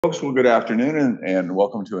Folks, well, good afternoon and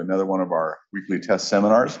welcome to another one of our weekly TESS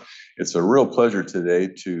seminars. It's a real pleasure today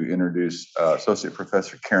to introduce Associate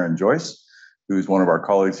Professor Karen Joyce, who's one of our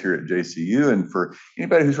colleagues here at JCU. And for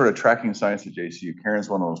anybody who's sort of tracking science at JCU, Karen's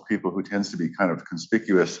one of those people who tends to be kind of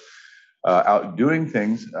conspicuous out doing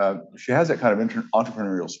things. She has that kind of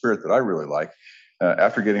entrepreneurial spirit that I really like.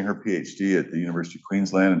 After getting her PhD at the University of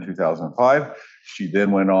Queensland in 2005, she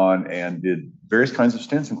then went on and did various kinds of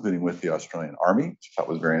stints, including with the Australian Army, which I thought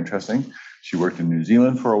was very interesting. She worked in New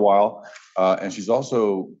Zealand for a while, and she's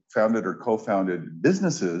also founded or co-founded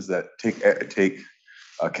businesses that take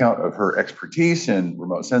account of her expertise in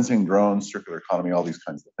remote sensing, drones, circular economy, all these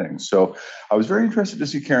kinds of things. So I was very interested to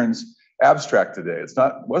see Karen's abstract today.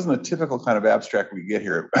 Wasn't a typical kind of abstract we get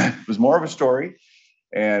here. It was more of a story.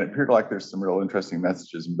 And it appeared like there's some real interesting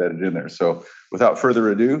messages embedded in there. So without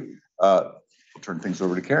further ado, we'll turn things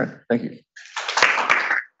over to Karen. Thank you.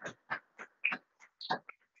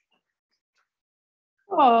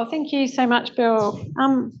 Oh, thank you so much, Bill.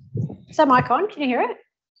 Is that mic on? Can you hear it?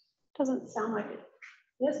 Doesn't sound like it.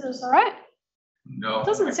 Yes, it's all right? No. It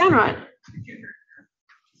doesn't sound right.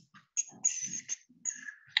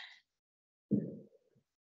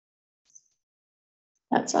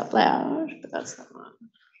 That's up loud, but that's not on.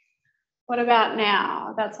 What about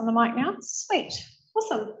now? That's on the mic now? Sweet.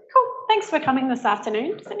 Awesome. Cool. Thanks for coming this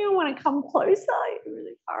afternoon. Does anyone want to come closer? You're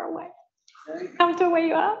really far away. Comfortable where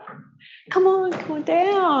you are? Come on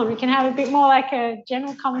down. We can have a bit more like a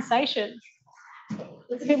general conversation.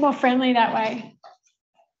 It's a bit more friendly that way.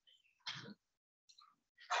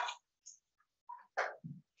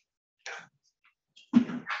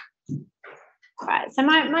 Right, so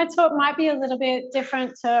my talk might be a little bit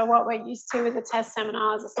different to what we're used to with the TESS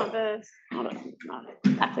seminars. It's not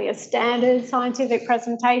exactly a standard scientific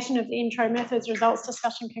presentation of the intro, methods, results,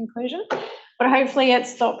 discussion, conclusion, but hopefully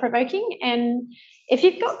it's thought-provoking. And if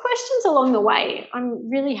you've got questions along the way, I'm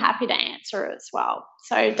really happy to answer it as well.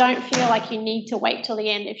 So don't feel like you need to wait till the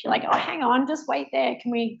end. If you're like, oh, hang on, just wait there.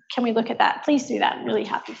 Can we look at that? Please do that. I'm really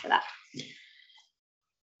happy for that.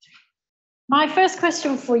 My first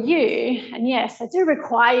question for you, and yes, I do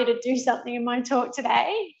require you to do something in my talk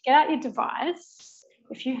today. Get out your device,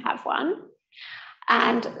 if you have one,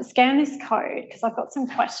 and scan this code, because I've got some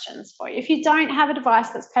questions for you. If you don't have a device,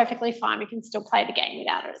 that's perfectly fine. We can still play the game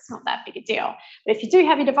without it. It's not that big a deal. But if you do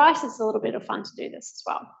have your device, it's a little bit of fun to do this as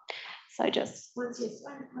well. So just once you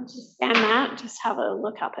scan that, just have a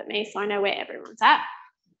look up at me so I know where everyone's at.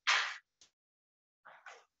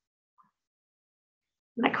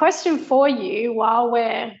 My question for you while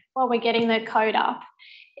we're getting the code up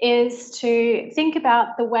is to think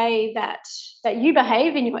about the way that you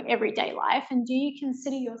behave in your everyday life, and do you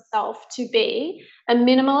consider yourself to be a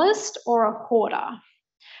minimalist or a hoarder?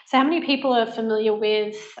 So how many people are familiar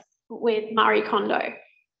with Marie Kondo?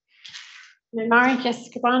 Yes,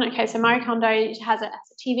 good one. Okay, so Marie Kondo has a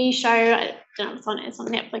TV show. I don't know if it's on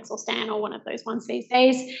Netflix or Stan or one of those ones these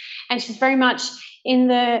days, and she's very much in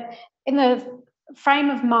the frame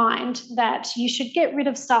of mind that you should get rid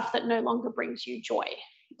of stuff that no longer brings you joy.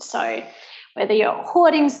 So whether you're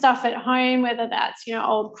hoarding stuff at home, whether that's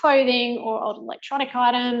old clothing or old electronic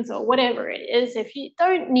items or whatever it is, if you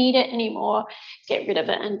don't need it anymore, get rid of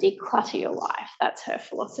it and declutter your life. That's her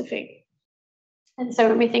philosophy. And so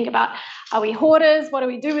when we think about, are we hoarders? What do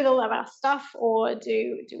we do with all of our stuff? Or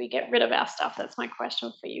do we get rid of our stuff? That's my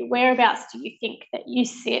question for you. Whereabouts do you think that you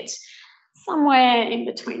sit? Somewhere in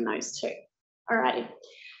between those two. Alrighty.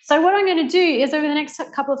 So what I'm going to do is over the next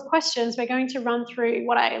couple of questions, we're going to run through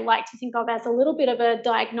what I like to think of as a little bit of a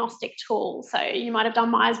diagnostic tool. So you might have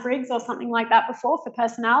done Myers-Briggs or something like that before for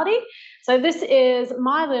personality. So this is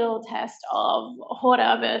my little test of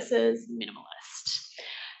hoarder versus minimalist.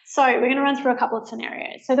 So we're going to run through a couple of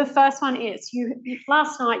scenarios. So the first one is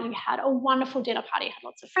last night you had a wonderful dinner party, you had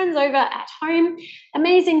lots of friends over at home,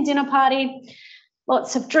 amazing dinner party,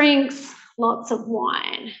 lots of drinks, lots of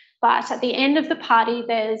wine. But at the end of the party,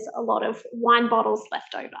 there's a lot of wine bottles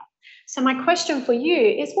left over. So my question for you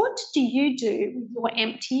is, what do you do with your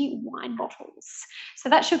empty wine bottles? So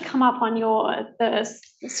that should come up on the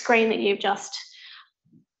screen that you've just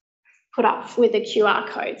put up with the QR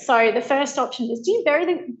code. So the first option is, do you bury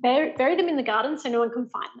them in the garden so no one can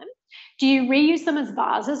find them? Do you reuse them as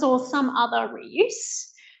vases or some other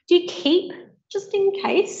reuse? Do you keep just in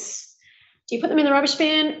case? Do you put them in the rubbish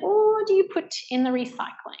bin, or do you put in the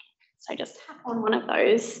recycling? So just tap on one of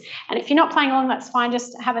those. And if you're not playing along, that's fine.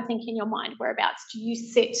 Just have a think in your mind. Whereabouts do you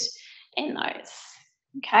sit in those?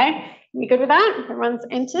 Okay, you good with that? Everyone's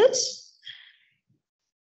entered.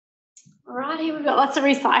 Alrighty, we've got lots of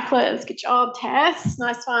recyclers. Good job, Tess.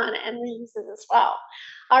 Nice one. And reusers as well.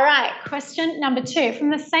 All right, question number 2.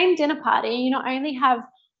 From the same dinner party, you not only have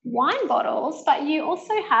wine bottles, but you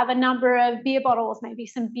also have a number of beer bottles, maybe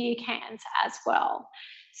some beer cans as well.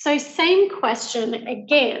 So same question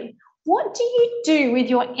again. What do you do with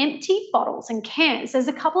your empty bottles and cans? There's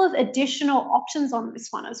a couple of additional options on this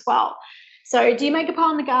one as well. So do you make a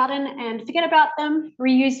pile in the garden and forget about them,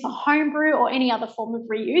 reuse for homebrew or any other form of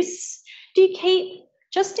reuse? Do you keep,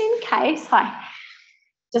 just in case, like,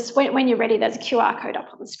 just when you're ready, there's a QR code up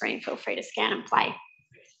on the screen. Feel free to scan and play.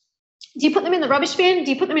 Do you put them in the rubbish bin?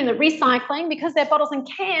 Do you put them in the recycling? Because they're bottles and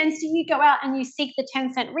cans, do you go out and you seek the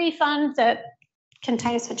 10-cent refund at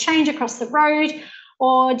Containers for Change across the road?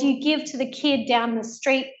 Or do you give to the kid down the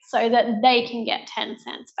street so that they can get 10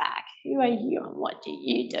 cents back? Who are you and what do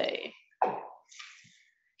you do?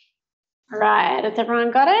 All right, has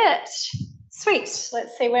everyone got it? Sweet,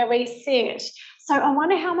 let's see where we sit. So I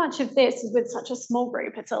wonder how much of this is with such a small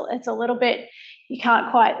group. It's a little bit, you can't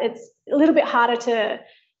quite, it's a little bit harder to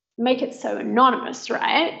make it so anonymous,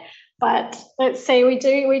 right? But let's see, we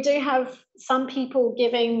do have some people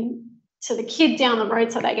giving to the kid down the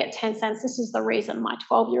road so they get 10 cents. This is the reason my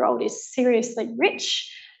 12-year-old is seriously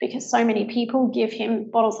rich, because so many people give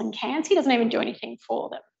him bottles and cans. He doesn't even do anything for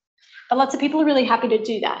them. But lots of people are really happy to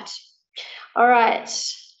do that. All right,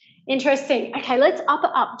 interesting. Okay, let's up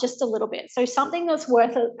it up just a little bit. So something that's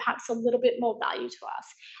worth perhaps a little bit more value to us.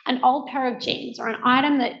 An old pair of jeans or an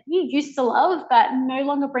item that you used to love but no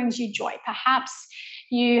longer brings you joy. Perhaps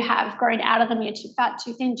you have grown out of them, you're too fat,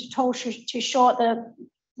 too thin, too tall, too short, the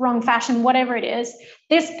wrong fashion, whatever it is.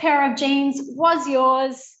 This pair of jeans was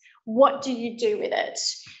yours. What do you do with it?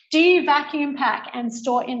 Do you vacuum pack and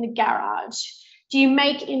store in the garage? Do you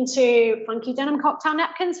make into funky denim cocktail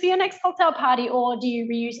napkins for your next cocktail party, or do you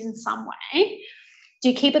reuse in some way? Do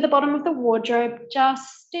you keep at the bottom of the wardrobe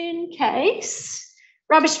just in case?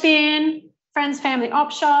 Rubbish bin, friends, family,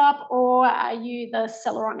 op shop, or are you the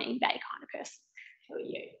seller on eBay kind of person? Who are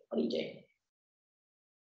you? What do you do?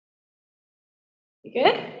 You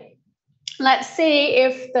good? Let's see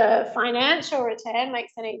if the financial return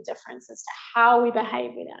makes any difference as to how we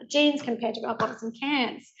behave with our jeans compared to our bottles and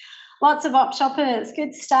cans. Lots of op shoppers,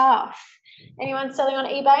 good stuff. Anyone selling on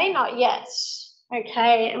eBay? Not yet.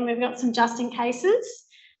 Okay, and we've got some just in cases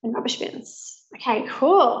and rubbish bins. Okay,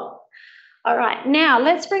 cool. All right, now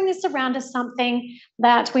let's bring this around to something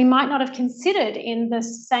that we might not have considered in the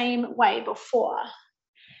same way before.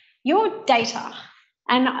 Your data.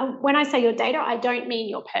 And when I say your data, I don't mean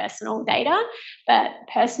your personal data, but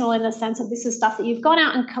personal in the sense of this is stuff that you've gone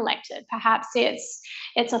out and collected. Perhaps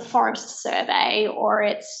it's a forest survey, or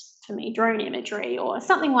it's, for me, drone imagery or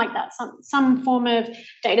something like that, some form of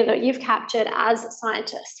data that you've captured as a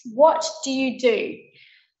scientist. What do you do?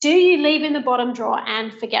 Do you leave in the bottom drawer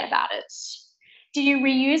and forget about it? Do you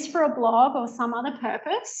reuse for a blog or some other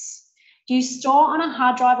purpose? Do you store on a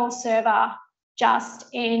hard drive or server just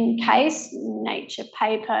in case? Nature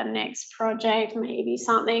paper, next project, maybe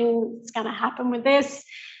something's going to happen with this.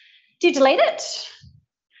 Do you delete it?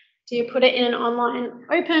 Do you put it in an online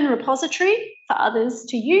open repository for others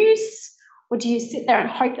to use? Or do you sit there and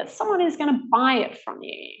hope that someone is going to buy it from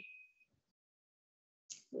you?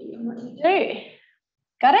 What do you do?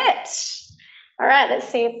 Got it? All right, let's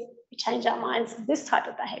see if we change our minds to this type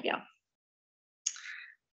of behavior.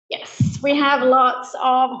 Yes, we have lots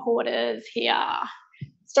of hoarders here.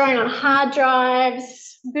 Storing on hard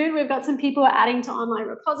drives. Good, we've got some people adding to online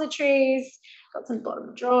repositories. Got some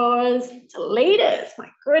bottom drawers. Deleters, my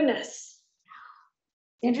goodness.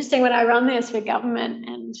 Interesting when I run this for government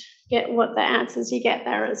and get what the answers you get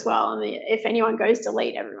there as well. And if anyone goes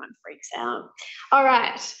delete, everyone freaks out. All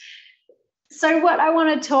right. So what I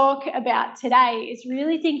want to talk about today is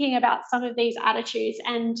really thinking about some of these attitudes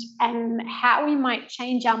and how we might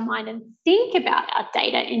change our mind and think about our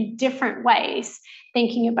data in different ways,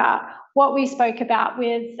 thinking about what we spoke about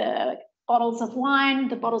with the bottles of wine,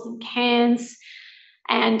 the bottles and cans,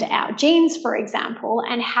 and our jeans, for example,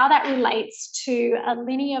 and how that relates to a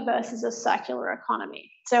linear versus a circular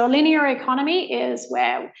economy. So a linear economy is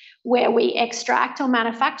where we extract or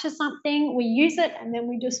manufacture something, we use it, and then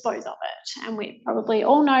we dispose of it. And we probably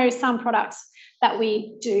all know some products that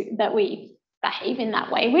we behave in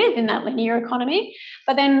that way with, in that linear economy.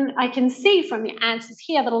 But then I can see from the answers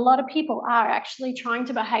here that a lot of people are actually trying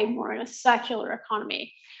to behave more in a circular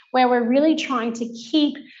economy, where we're really trying to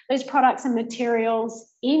keep those products and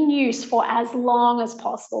materials in use for as long as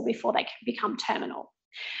possible before they can become terminal.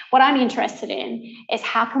 What I'm interested in is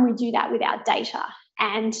how can we do that with our data,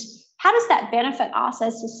 and how does that benefit us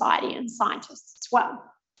as society and scientists as well?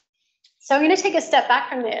 So I'm going to take a step back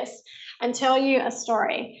from this and tell you a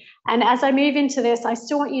story. And as I move into this, I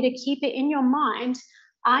still want you to keep it in your mind.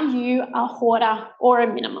 Are you a hoarder or a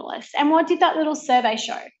minimalist? And what did that little survey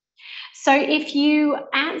show? So if you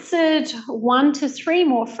answered 1 to 3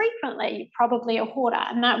 more frequently, you're probably a hoarder.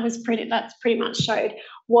 And that's pretty much showed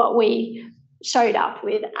what we showed up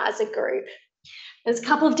with as a group. There's a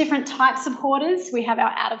couple of different types of hoarders. We have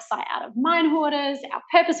our out of sight, out of mind hoarders, our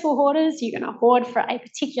purposeful hoarders. You're going to hoard for a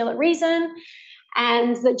particular reason,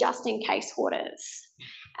 and the just in case hoarders.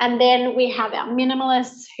 And then we have our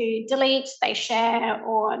minimalists who delete, they share,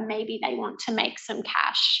 or maybe they want to make some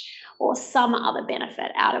cash or some other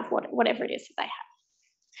benefit out of whatever it is that they have.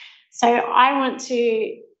 So I want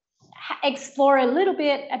to explore a little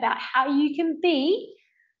bit about how you can be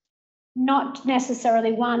not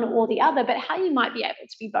necessarily one or the other, but how you might be able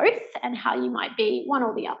to be both and how you might be one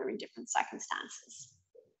or the other in different circumstances.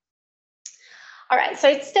 All right,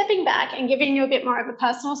 so stepping back and giving you a bit more of a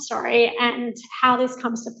personal story and how this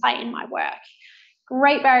comes to play in my work.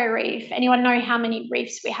 Great Barrier Reef. Anyone know how many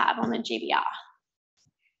reefs we have on the GBR?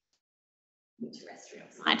 Terrestrial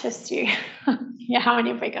scientists do. Yeah, how many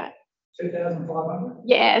have we got? 2,500?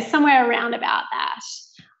 Yeah, somewhere around about that.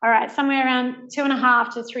 All right, somewhere around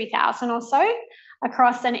 2,500 to 3,000 or so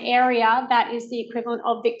across an area that is the equivalent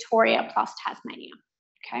of Victoria plus Tasmania,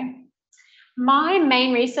 okay? My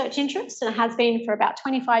main research interest, and it has been for about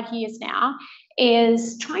 25 years now,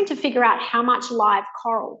 is trying to figure out how much live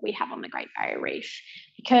coral we have on the Great Barrier Reef,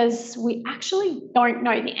 because we actually don't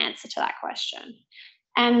know the answer to that question.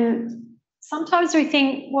 And sometimes we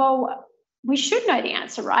think, well, we should know the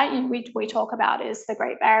answer, right? And we talk about, is the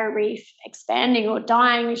Great Barrier Reef expanding or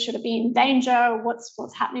dying? Should it be in danger? What's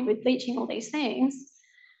happening with bleaching, all these things?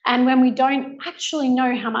 And when we don't actually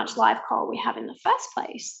know how much live coral we have in the first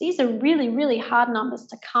place, these are really, really hard numbers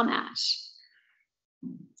to come at.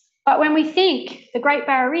 But when we think the Great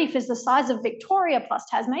Barrier Reef is the size of Victoria plus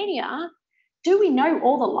Tasmania, do we know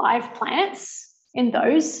all the live plants in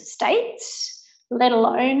those states, let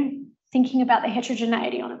alone thinking about the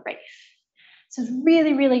heterogeneity on a reef? So it's a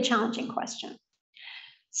really, really challenging question.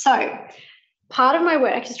 So part of my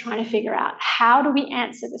work is trying to figure out, how do we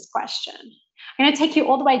answer this question? I'm going to take you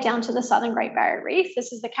all the way down to the southern Great Barrier Reef.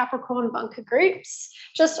 This is the Capricorn bunker groups,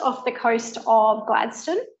 just off the coast of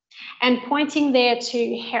Gladstone, and pointing there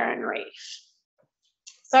to Heron Reef.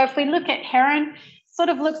 So if we look at Heron, sort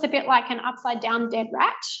of looks a bit like an upside down dead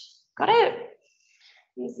rat. Got it?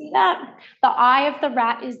 You see that? The eye of the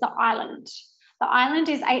rat is the island. The island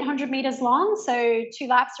is 800 meters long, so 2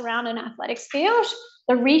 laps around an athletics field.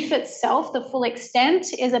 The reef itself, the full extent,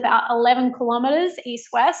 is about 11 kilometers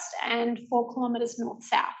east-west and 4 kilometers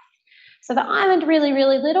north-south. So the island really,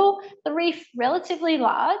 really little, the reef relatively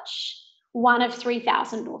large, 1 of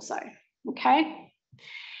 3,000 or so, okay?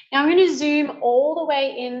 Now I'm going to zoom all the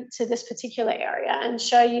way into this particular area and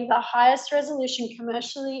show you the highest resolution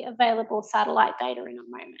commercially available satellite data in a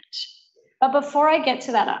moment. But before I get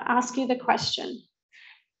to that, I'll ask you the question,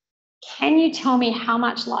 can you tell me how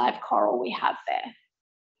much live coral we have there?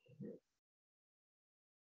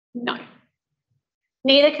 No.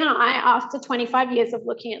 Neither can I after 25 years of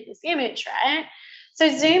looking at this image, right? So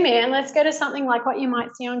zoom in, let's go to something like what you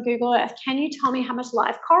might see on Google Earth. Can you tell me how much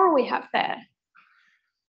live coral we have there?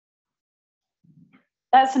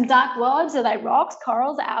 That's some dark blobs. Are they rocks,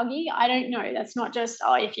 corals, algae? I don't know. That's not just,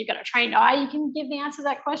 oh, if you've got a trained eye, you can give the answer to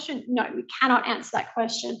that question. No, we cannot answer that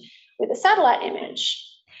question with a satellite image.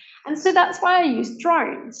 And so that's why I use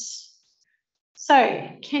drones. So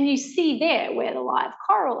can you see there where the live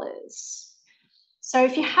coral is? So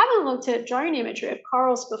if you haven't looked at drone imagery of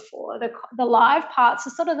corals before, the live parts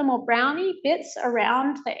are sort of the more browny bits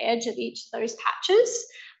around the edge of each of those patches.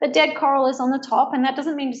 The dead coral is on the top, and that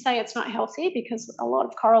doesn't mean to say it's not healthy, because a lot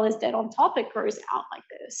of coral is dead on top. It grows out like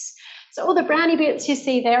this. So all the browny bits you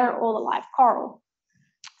see there are all the live coral.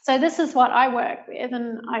 So this is what I work with,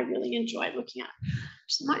 and I really enjoy looking at.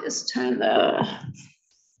 I might just turn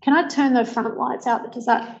can I turn the front lights out? Because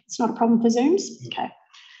it's not a problem for Zooms? Okay.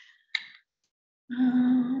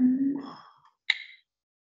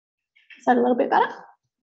 Is that a little bit better?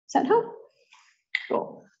 Does that help?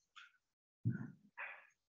 Cool.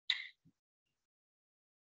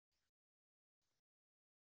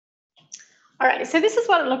 All right, so this is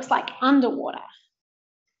what it looks like underwater.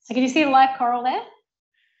 So can you see the live coral there?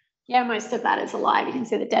 Yeah, most of that is alive. You can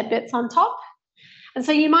see the dead bits on top. And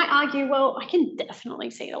so you might argue, well, I can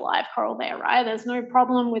definitely see the live coral there, right? There's no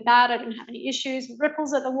problem with that. I don't have any issues with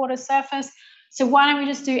ripples at the water surface. So why don't we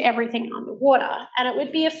just do everything underwater? And it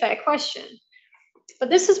would be a fair question. But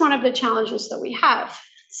this is one of the challenges that we have.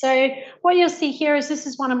 So what you'll see here is, this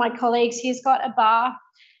is one of my colleagues. He's got a bar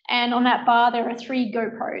And on that bar, there are 3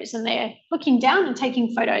 GoPros, and they're looking down and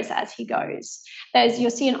taking photos as he goes. You'll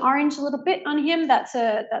see an orange little bit on him. That's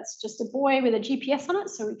just a buoy with a GPS on it,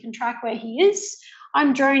 so we can track where he is.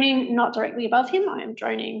 I'm droning not directly above him. I am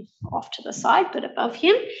droning off to the side, but above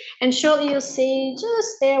him. And shortly you'll see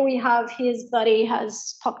just there we have his buddy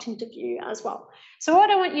has popped into view as well. So what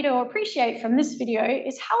I want you to appreciate from this video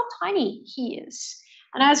is how tiny he is.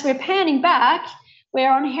 And as we're panning back,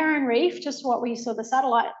 we're on Heron Reef, just what we saw the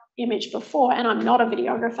satellite image before, and I'm not a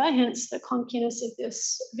videographer, hence the clunkiness of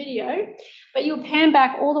this video, but you'll pan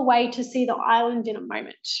back all the way to see the island in a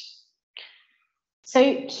moment. So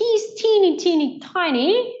he's teeny, teeny,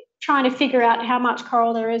 tiny, trying to figure out how much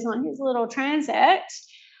coral there is on his little transect,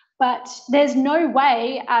 but there's no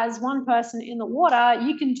way as one person in the water,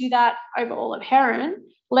 you can do that over all of Heron,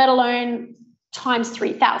 let alone times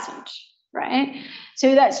 3,000. Right?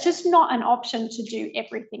 So that's just not an option to do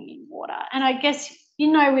everything in water. And I guess, you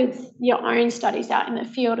know, with your own studies out in the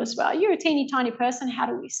field as well, you're a teeny tiny person, how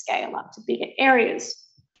do we scale up to bigger areas?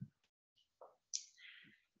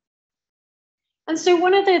 And so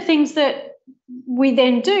one of the things that we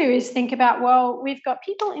then do is think about, well, we've got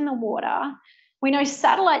people in the water. We know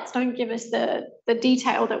satellites don't give us the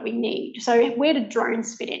detail that we need. So where do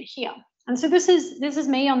drones fit in here? And so this is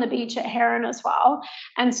me on the beach at Heron as well.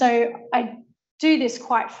 And so I do this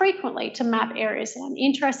quite frequently to map areas that I'm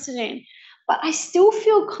interested in, but I still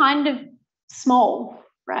feel kind of small,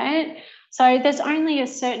 right? So there's only a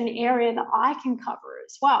certain area that I can cover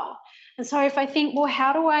as well. And so if I think, well,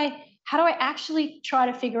 how do I actually try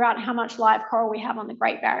to figure out how much live coral we have on the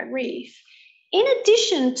Great Barrier Reef, in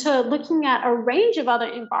addition to looking at a range of other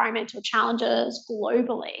environmental challenges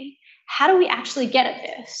globally, how do we actually get at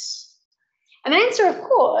this? And the answer, of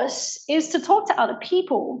course, is to talk to other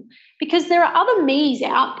people, because there are other me's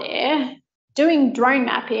out there doing drone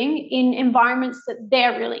mapping in environments that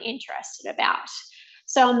they're really interested about.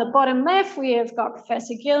 So on the bottom left, we have got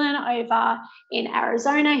Professor Gillen over in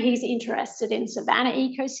Arizona. He's interested in savanna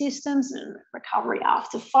ecosystems and recovery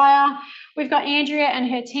after fire. We've got Andrea and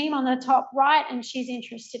her team on the top right, and she's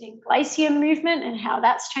interested in glacier movement and how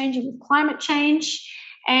that's changing with climate change.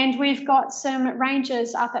 And we've got some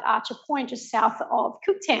rangers up at Archer Point, just south of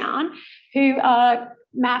Cooktown, who are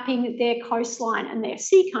mapping their coastline and their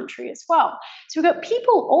sea country as well. So we've got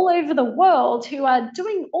people all over the world who are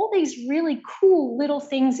doing all these really cool little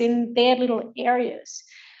things in their little areas.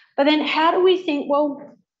 But then how do we think,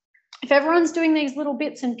 well, if everyone's doing these little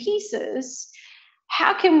bits and pieces,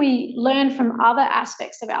 how can we learn from other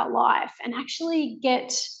aspects of our life and actually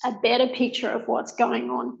get a better picture of what's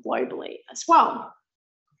going on globally as well?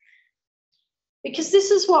 Because this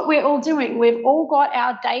is what we're all doing. We've all got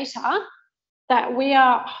our data that we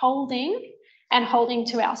are holding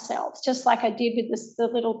to ourselves, just like I did with the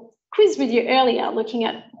little quiz with you earlier, looking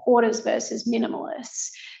at hoarders versus minimalists.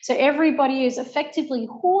 So everybody is effectively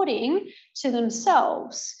hoarding to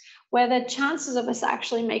themselves, where the chances of us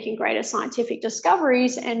actually making greater scientific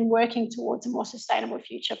discoveries and working towards a more sustainable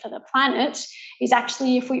future for the planet is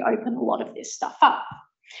actually if we open a lot of this stuff up.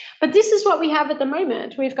 But this is what we have at the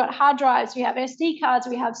moment. We've got hard drives, we have SD cards,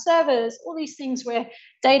 we have servers, all these things where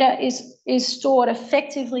data is stored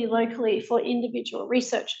effectively locally for individual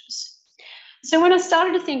researchers. So when I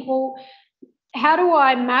started to think, well, how do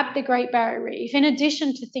I map the Great Barrier Reef, in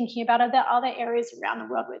addition to thinking about are there other areas around the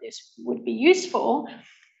world where this would be useful,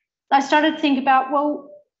 I started to think about, well,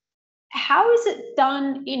 how is it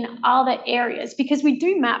done in other areas? Because we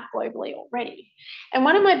do map globally already. And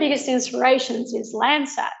one of my biggest inspirations is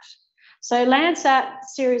Landsat. So Landsat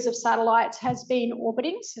series of satellites has been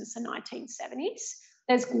orbiting since the 1970s.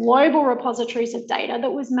 There's global repositories of data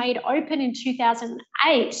that was made open in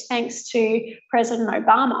 2008 thanks to President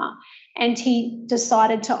Obama. And he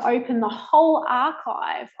decided to open the whole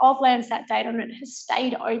archive of Landsat data, and it has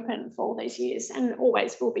stayed open for all these years and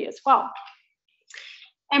always will be as well.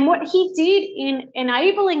 And what he did in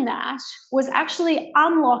enabling that was actually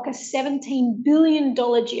unlock a $17 billion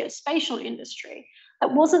geospatial industry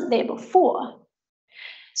that wasn't there before.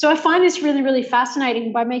 So I find this really, really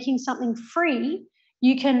fascinating. By making something free,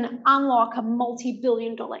 you can unlock a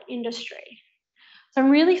multi-billion-dollar industry. So I'm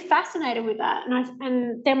really fascinated with that.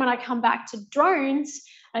 And then when I come back to drones,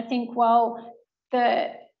 I think, well,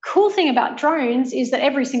 the cool thing about drones is that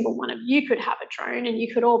every single one of you could have a drone and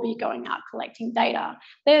you could all be going out collecting data.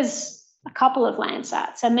 There's a couple of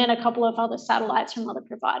Landsats and then a couple of other satellites from other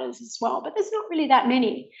providers as well, but there's not really that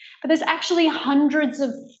many. But there's actually hundreds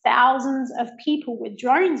of thousands of people with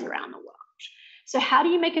drones around the world. So how do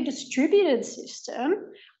you make a distributed system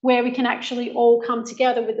where we can actually all come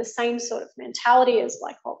together with the same sort of mentality as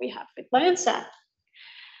like what we have with Landsat?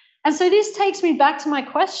 And so this takes me back to my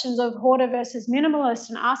questions of hoarder versus minimalist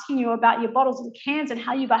and asking you about your bottles and cans and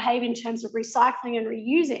how you behave in terms of recycling and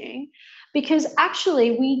reusing, because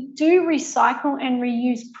actually we do recycle and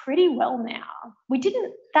reuse pretty well now.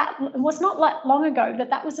 It was not long ago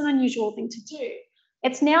that was an unusual thing to do.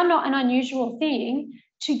 It's now not an unusual thing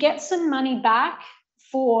to get some money back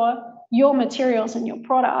for your materials and your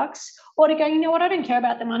products, or to go, you know what, I don't care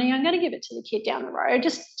about the money, I'm going to give it to the kid down the road,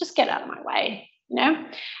 just get out of my way.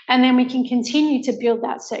 And then we can continue to build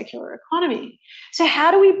that circular economy. So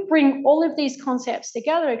how do we bring all of these concepts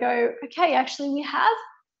together to go, okay, actually we have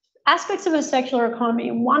aspects of a circular economy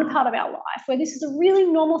in one part of our life where this is a really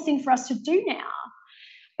normal thing for us to do now,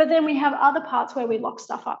 but then we have other parts where we lock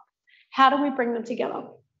stuff up. How do we bring them together?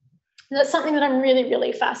 And that's something that I'm really,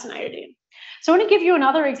 really fascinated in. So I want to give you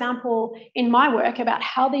another example in my work about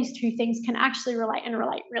how these two things can actually relate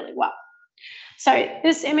really well. So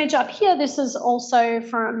this image up here, this is also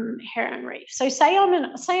from Heron Reef. So say I'm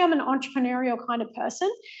an entrepreneurial kind of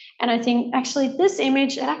person, and I think actually this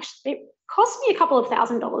image, it cost me a couple of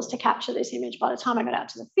 $1,000s to capture this image by the time I got out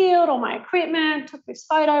to the field, all my equipment, took this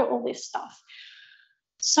photo, all this stuff.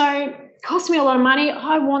 So it cost me a lot of money.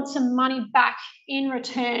 I want some money back in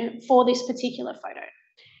return for this particular photo.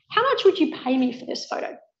 How much would you pay me for this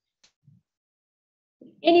photo?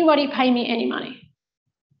 Anybody pay me any money?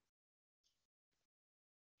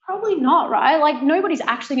 Probably not, right? Like nobody's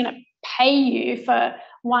actually going to pay you for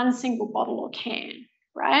one single bottle or can,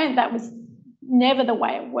 right? That was never the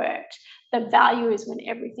way it worked. The value is when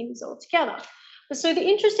everything's all together. So the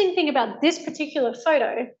interesting thing about this particular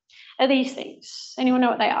photo are these things. Anyone know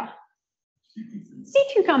what they are? Sea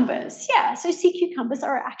cucumbers. Yeah, so sea cucumbers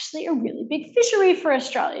are actually a really big fishery for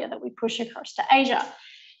Australia that we push across to Asia.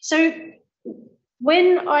 So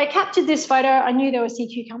when I captured this photo, I knew there were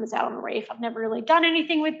sea cucumbers out on the reef. I've never really done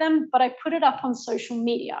anything with them, but I put it up on social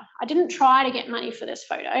media. I didn't try to get money for this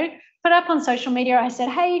photo. Put it up on social media. I said,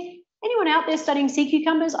 hey, anyone out there studying sea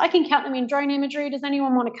cucumbers? I can count them in drone imagery. Does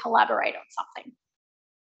anyone want to collaborate on something?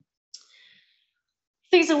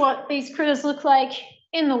 These are what these critters look like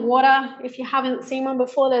in the water. If you haven't seen one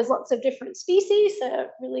before, there's lots of different species. They're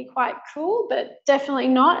really quite cool, but definitely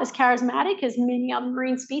not as charismatic as many other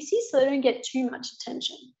marine species, so they don't get too much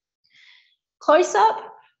attention. Close up,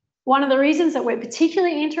 one of the reasons that we're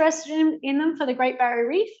particularly interested in them for the Great Barrier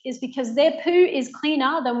Reef is because their poo is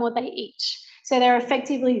cleaner than what they eat. So they're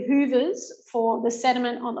effectively hoovers for the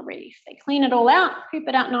sediment on the reef. They clean it all out, poop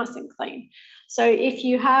it out nice and clean. So if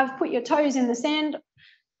you have put your toes in the sand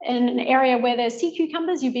in an area where there's sea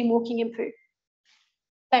cucumbers, you've been walking in poo.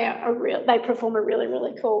 They perform a really,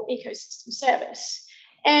 really cool ecosystem service.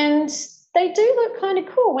 And they do look kind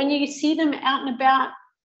of cool when you see them out and about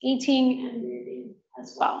eating and moving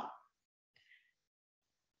as well.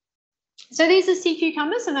 So these are sea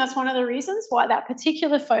cucumbers, and that's one of the reasons why that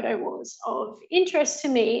particular photo was of interest to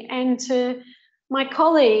me and to my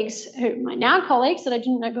colleagues, my now colleagues that I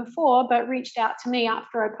didn't know before, but reached out to me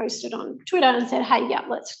after I posted on Twitter and said, hey, yeah,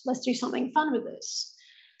 let's do something fun with this.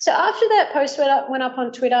 So after that post went up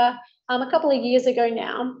on Twitter a couple of years ago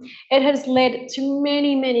now, it has led to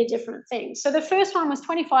many, many different things. So the first one was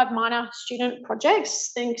 25 minor student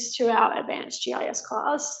projects, thanks to our advanced GIS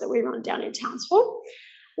class that we run down in Townsville.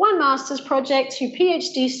 One master's project, 2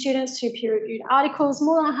 PhD students, 2 peer-reviewed articles,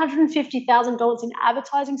 more than $150,000 in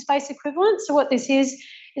advertising space equivalent. So what this is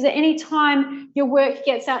that any time your work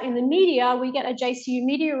gets out in the media, we get a JCU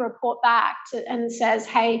media report back and says,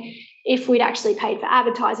 hey, if we'd actually paid for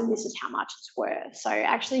advertising, this is how much it's worth. So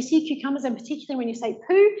actually sea cucumbers, and particularly when you say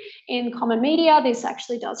poo in common media, this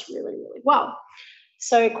actually does really, really well.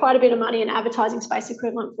 So quite a bit of money in advertising space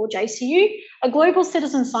equivalent for JCU. A global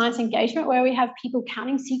citizen science engagement where we have people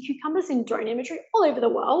counting sea cucumbers in drone imagery all over the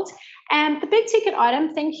world. And the big ticket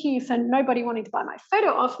item, thank you for nobody wanting to buy my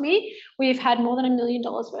photo off me, we've had more than $1 million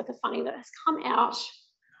worth of funding that has come out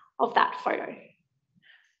of that photo.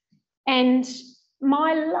 And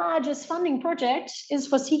my largest funding project is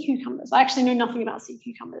for sea cucumbers. I actually know nothing about sea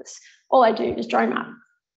cucumbers. All I do is drone map,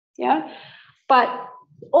 yeah? But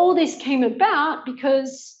all this came about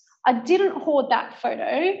because I didn't hoard that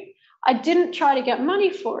photo. I didn't try to get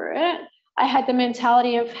money for it. I had the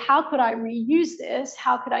mentality of how could I reuse this?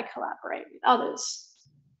 How could I collaborate with others?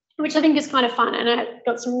 Which I think is kind of fun, and I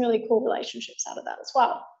got some really cool relationships out of that as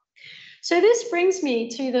well. So this brings me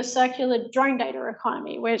to the circular drone data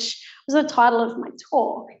economy, which was the title of my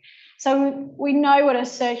talk. So we know what a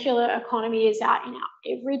circular economy is out in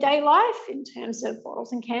our everyday life in terms of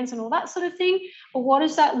bottles and cans and all that sort of thing. But what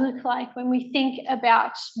does that look like when we think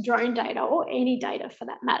about drone data, or any data for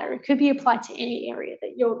that matter? It could be applied to any area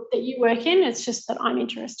that you work in. It's just that I'm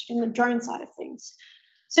interested in the drone side of things.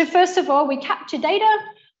 So first of all, we capture data.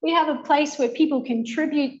 We have a place where people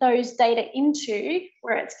contribute those data into,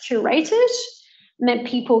 where it's curated, and then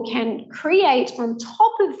people can create on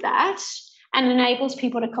top of that, and enables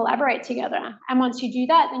people to collaborate together. And once you do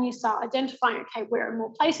that, then you start identifying, okay, where are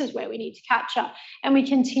more places where we need to capture, and we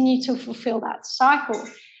continue to fulfill that cycle.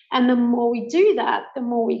 And the more we do that, the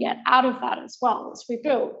more we get out of that as well as we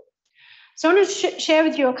build. So I want to share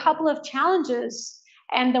with you a couple of challenges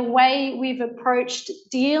and the way we've approached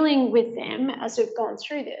dealing with them as we've gone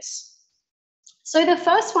through this. So the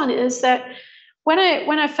first one is that when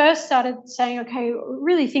I first started saying, okay,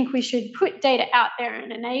 really think we should put data out there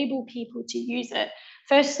and enable people to use it,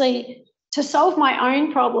 firstly, to solve my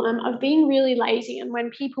own problem of being really lazy, and when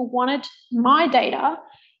people wanted my data,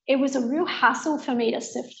 it was a real hassle for me to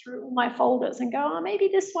sift through all my folders and go, oh, maybe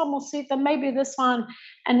this one will suit them, maybe this one.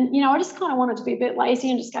 And, I just kind of wanted to be a bit lazy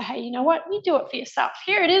and just go, hey, you know what? You do it for yourself.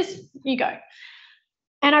 Here it is, you go.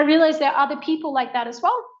 And I realized there are other people like that as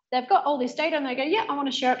well. They've got all this data and they go, yeah, I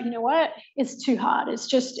want to share it. But you know what? It's too hard. It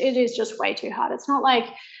is just way too hard. It's not like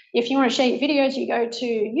if you want to share your videos, you go to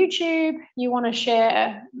YouTube, you want to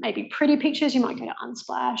share maybe pretty pictures, you might go to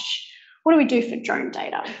Unsplash. What do we do for drone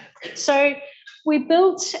data? So we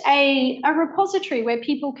built a repository where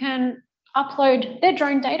people can upload their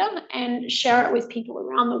drone data and share it with people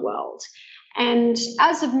around the world. And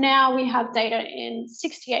as of now, we have data in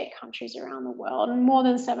 68 countries around the world and more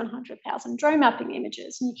than 700,000 drone mapping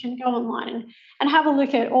images. And you can go online and have a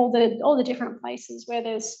look at all the different places where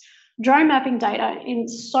there's drone mapping data in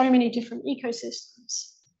so many different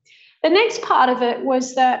ecosystems. The next part of it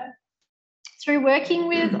was that through working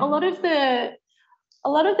with a lot of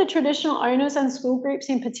the traditional owners and school groups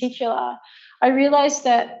in particular, I realized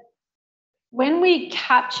that when we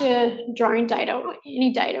capture drone data or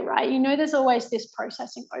any data, right, there's always this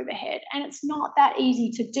processing overhead, and it's not that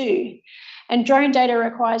easy to do. And drone data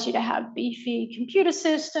requires you to have beefy computer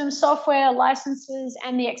systems, software, licenses,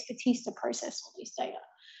 and the expertise to process all these data.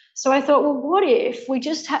 So I thought, well, what if we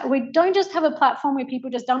don't just have a platform where people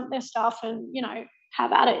just dump their stuff and,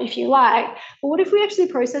 have at it if you like, but what if we actually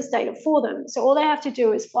process data for them? So all they have to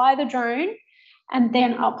do is fly the drone and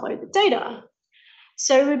then upload the data.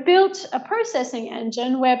 So we built a processing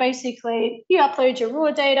engine where basically you upload your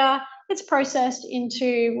raw data, it's processed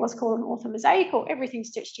into what's called an author mosaic, or everything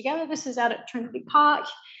stitched together. This is out at Trinity Park.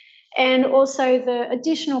 And also the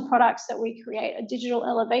additional products that we create are digital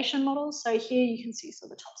elevation models. So here you can see the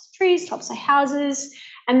tops of trees, tops of houses,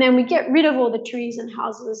 and then we get rid of all the trees and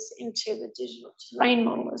houses into the digital terrain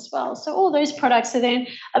model as well. So all those products are then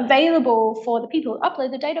available for the people who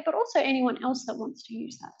upload the data, but also anyone else that wants to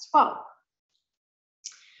use that as well.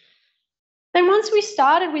 Then once we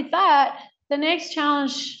started with that, the next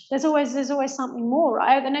challenge, there's always something more,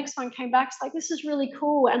 right? The next one came back, it's like, this is really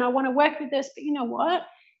cool and I want to work with this, but you know what?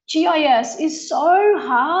 GIS is so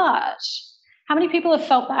hard. How many people have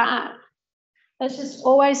felt that? There's just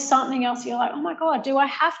always something else. You're like, oh my God, do I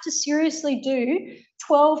have to seriously do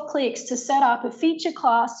 12 clicks to set up a feature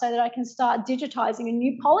class so that I can start digitizing a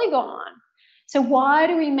new polygon? So why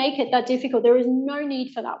do we make it that difficult? There is no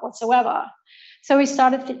need for that whatsoever. So we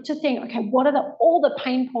started to think, okay, what are all the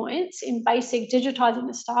pain points in basic digitizing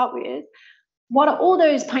to start with? What are all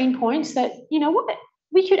those pain points that,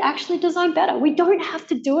 we could actually design better? We don't have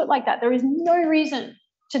to do it like that. There is no reason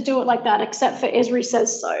to do it like that except for Esri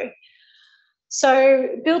says so. So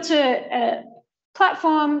built a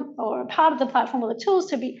platform, or a part of the platform, or the tools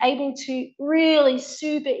to be able to really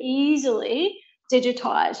super easily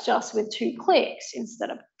digitize just with 2 clicks instead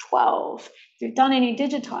of 12. If you've done any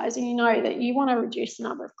digitizing, you know that you want to reduce the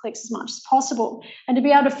number of clicks as much as possible, and to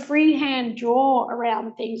be able to freehand draw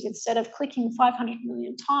around things instead of clicking 500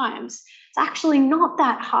 million times, it's actually not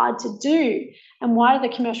that hard to do. And why do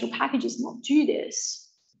the commercial packages not do this?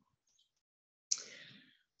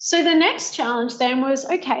 So the next challenge then was,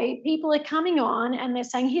 okay, people are coming on and they're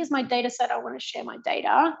saying, here's my data set, I want to share my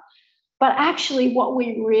data. But actually what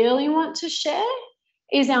we really want to share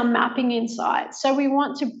is our mapping insights. So we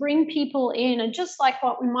want to bring people in, and just like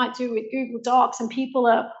what we might do with Google Docs, and people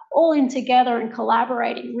are all in together and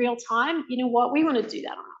collaborating real time, you know what, we want to do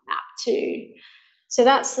that on our map too. So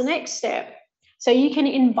that's the next step. So you can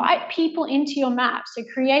invite people into your map. So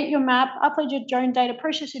create your map, upload your drone data,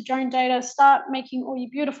 process your drone data, start making all your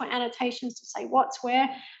beautiful annotations to say what's where,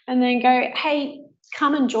 and then go, hey,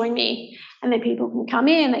 come and join me. And then people can come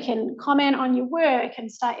in, they can comment on your work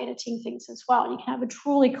and start editing things as well. You can have a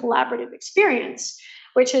truly collaborative experience,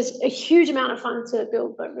 which is a huge amount of fun to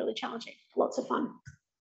build, but really challenging, lots of fun.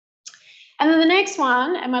 And then the next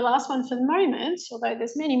one, and my last one for the moment, although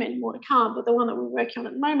there's many, many more to come, but the one that we're working on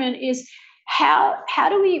at the moment is, how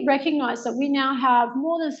do we recognize that we now have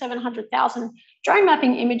more than 700,000 drone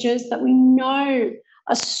mapping images that we know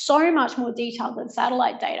are so much more detailed than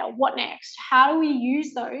satellite data? What next? How do we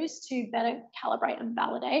use those to better calibrate and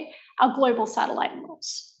validate our global satellite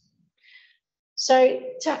models? So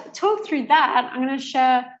to talk through that, I'm going to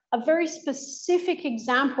share a very specific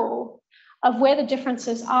example of where the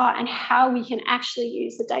differences are and how we can actually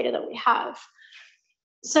use the data that we have.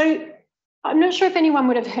 So I'm not sure if anyone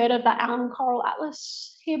would have heard of the Allen Coral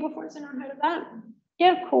Atlas here before. Has anyone heard of that?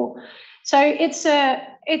 Yeah, cool. So it's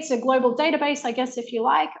a global database, I guess, if you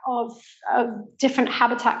like, of different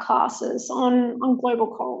habitat classes on global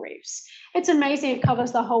coral reefs. It's amazing. It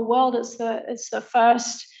covers the whole world. It's the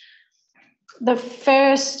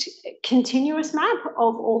first continuous map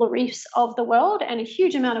of all the reefs of the world, and a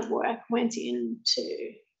huge amount of work went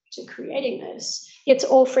into creating this. It's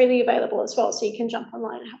all freely available as well, so you can jump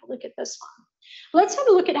online and have a look at this one. Let's have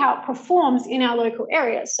a look at how it performs in our local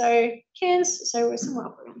area. So Cairns, so we're somewhere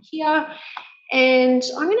up around here, and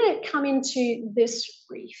I'm going to come into this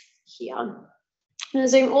reef here. I'm going to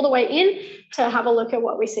zoom all the way in to have a look at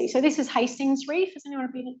what we see. So this is Hastings Reef. Has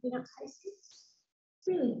anyone been out to Hastings?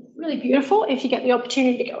 Really, really beautiful if you get the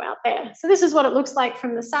opportunity to go out there. So this is what it looks like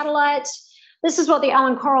from the satellite. This is what the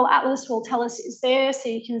Allen Coral Atlas will tell us is there. So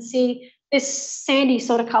you can see this sandy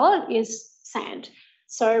sort of color is sand.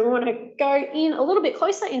 So we want to go in a little bit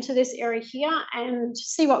closer into this area here and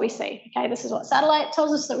see what we see. Okay, this is what satellite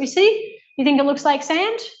tells us that we see. You think it looks like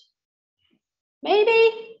sand?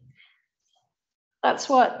 Maybe. That's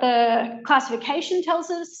what the classification tells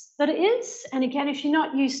us that it is. And again, if you're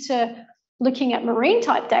not used to looking at marine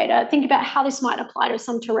type data, think about how this might apply to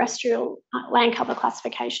some terrestrial land cover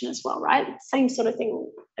classification as well, right? Same sort of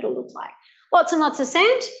thing it'll look like. Lots and lots of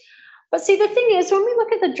sand. But see, the thing is, when we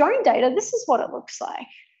look at the drone data, this is what it looks like.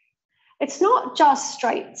 It's not just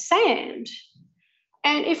straight sand.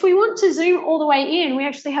 And if we want to zoom all the way in, we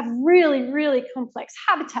actually have really, really complex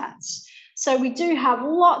habitats. So we do have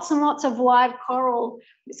lots and lots of live coral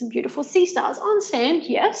with some beautiful sea stars on sand,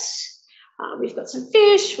 yes. We've got some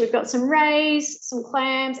fish, we've got some rays, some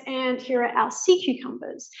clams, and here are our sea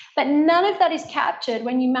cucumbers. But none of that is captured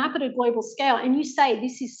when you map at a global scale and you say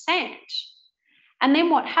this is sand. And then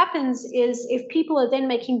what happens is if people are then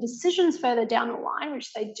making decisions further down the line,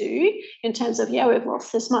 which they do in terms of, yeah, we've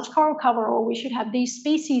lost this much coral cover, or we should have these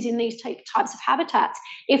species in these types of habitats,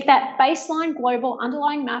 if that baseline global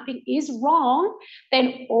underlying mapping is wrong,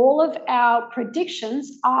 then all of our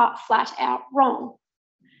predictions are flat out wrong,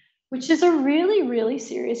 which is a really, really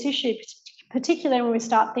serious issue, particularly when we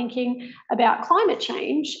start thinking about climate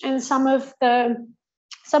change and some of the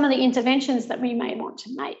interventions that we may want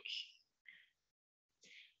to make.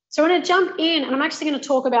 So I want to jump in, and I'm actually going to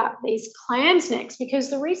talk about these clams next, because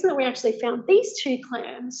the reason that we actually found these two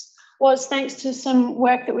clams was thanks to some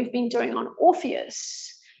work that we've been doing on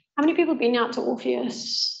Orpheus. How many people have been out to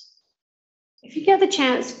Orpheus? If you get the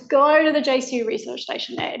chance, go to the JCU research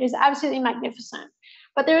station there. It is absolutely magnificent.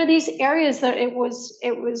 But there are these areas that it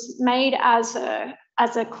was made as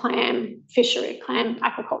a clam fishery, clam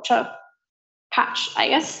aquaculture patch, I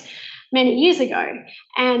guess, many years ago.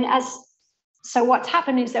 And so what's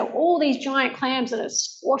happened is there are all these giant clams that are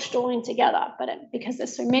squashed all in together, but because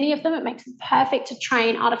there's so many of them, it makes it perfect to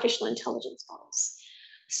train artificial intelligence models.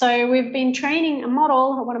 So we've been training a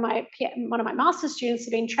model, one of my master's students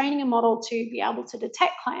have been training a model to be able to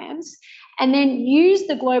detect clams and then use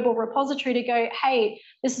the global repository to go, hey,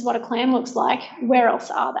 this is what a clam looks like, where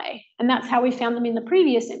else are they? And that's how we found them in the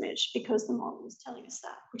previous image, because the model was telling us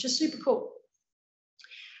that, which is super cool.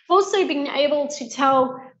 Also being able to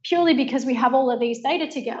tell, purely because we have all of these data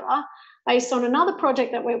together, based on another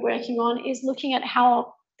project that we're working on, is looking at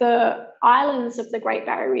how the islands of the Great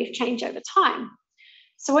Barrier Reef change over time.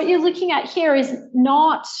 So what you're looking at here is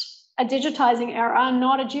not a digitizing error,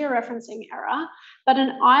 not a georeferencing error, but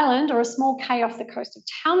an island or a small cay off the coast of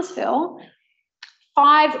Townsville,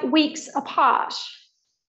 5 weeks apart.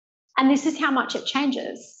 And this is how much it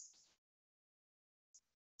changes.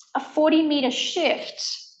 A 40-meter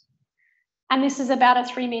shift. And this is about a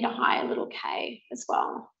 3-meter high little cay as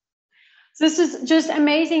well. So this is just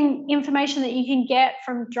amazing information that you can get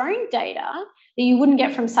from drone data that you wouldn't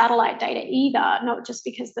get from satellite data either, not just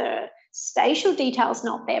because the spatial detail is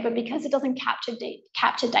not there, but because it doesn't capture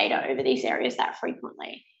data over these areas that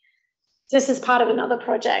frequently. This is part of another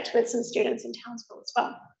project with some students in Townsville as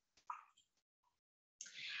well.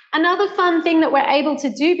 Another fun thing that we're able to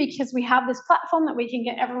do, because we have this platform that we can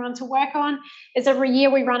get everyone to work on, is every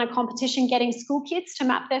year we run a competition getting school kids to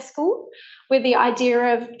map their school, with the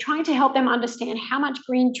idea of trying to help them understand how much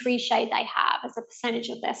green tree shade they have as a percentage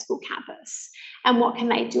of their school campus, and what can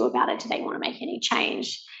they do about it. Do they want to make any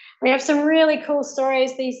change? We have some really cool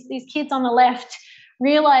stories. These kids on the left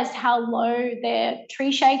realized how low their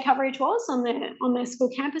tree shade coverage was on their school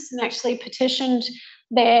campus, and actually petitioned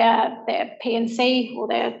their P&C or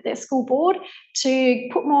their school board to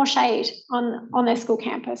put more shade on their school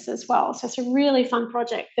campus as well. So it's a really fun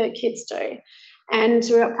project that kids do. And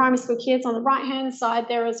we've got primary school kids on the right-hand side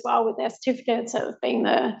there as well, with their certificates of being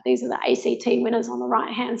these are the ACT winners on the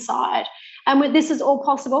right-hand side. And this is all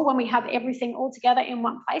possible when we have everything all together in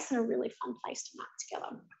one place, and a really fun place to map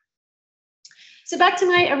together. So back to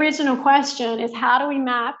my original question is, how do we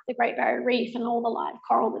map the Great Barrier Reef and all the live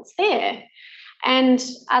coral that's there? And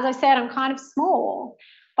as I said, I'm kind of small,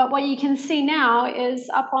 but what you can see now is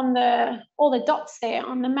up on all the dots there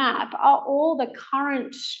on the map are all the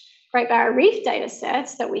current Great Barrier Reef data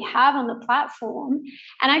sets that we have on the platform.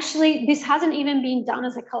 And actually, this hasn't even been done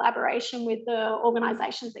as a collaboration with the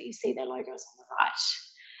organisations that you see their logos on the right.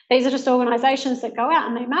 These are just organisations that go out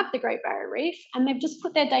and they map the Great Barrier Reef, and they've just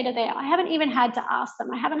put their data there. I haven't even had to ask them.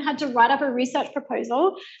 I haven't had to write up a research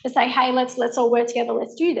proposal to say, hey, let's all work together,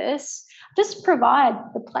 let's do this. Just provide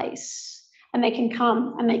the place, and they can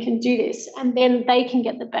come and they can do this, and then they can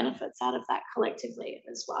get the benefits out of that collectively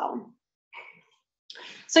as well.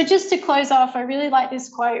 So just to close off, I really like this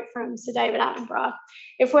quote from Sir David Attenborough.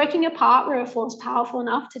 If working apart we're a force powerful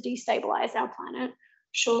enough to destabilise our planet,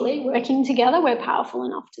 surely working together we're powerful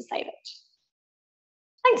enough to save it.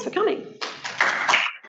 Thanks for coming.